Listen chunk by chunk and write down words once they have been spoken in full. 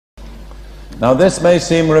Now this may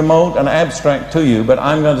seem remote and abstract to you, but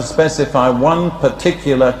I'm going to specify one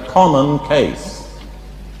particular common case.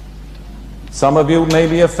 Some of you may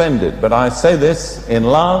be offended, but I say this in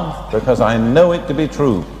love because I know it to be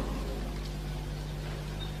true.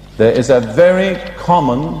 There is a very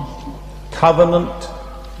common covenant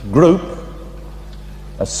group,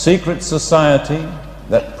 a secret society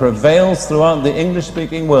that prevails throughout the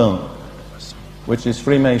English-speaking world, which is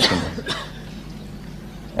Freemasonry.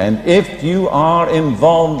 And if you are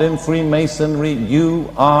involved in Freemasonry,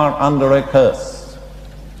 you are under a curse.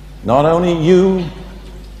 Not only you,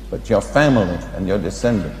 but your family and your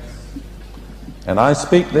descendants. And I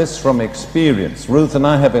speak this from experience. Ruth and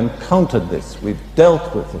I have encountered this. We've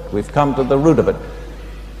dealt with it. We've come to the root of it.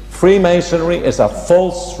 Freemasonry is a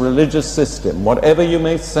false religious system. Whatever you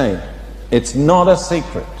may say, it's not a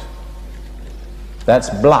secret. That's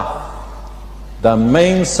bluff. The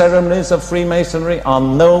main ceremonies of Freemasonry are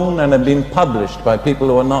known and have been published by people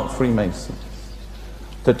who are not Freemasons.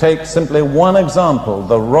 To take simply one example,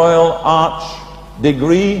 the Royal Arch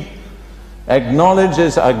degree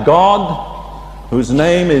acknowledges a God whose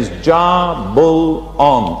name is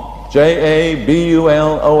Jah-Bul-On,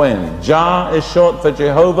 J-A-B-U-L-O-N. Jah is short for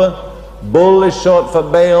Jehovah, Bul is short for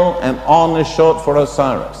Baal, and On is short for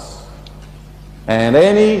Osiris. And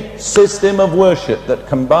any system of worship that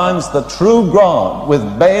combines the true God with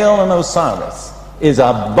Baal and Osiris is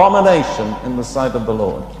abomination in the sight of the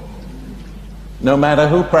Lord, no matter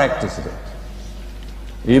who practices it,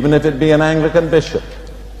 even if it be an Anglican bishop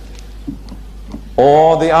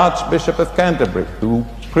or the Archbishop of Canterbury, who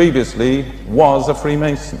previously was a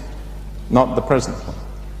Freemason, not the present one.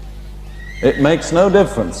 It makes no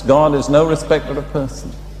difference. God is no respecter of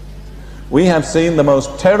persons. We have seen the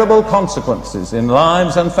most terrible consequences in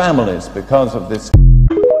lives and families because of this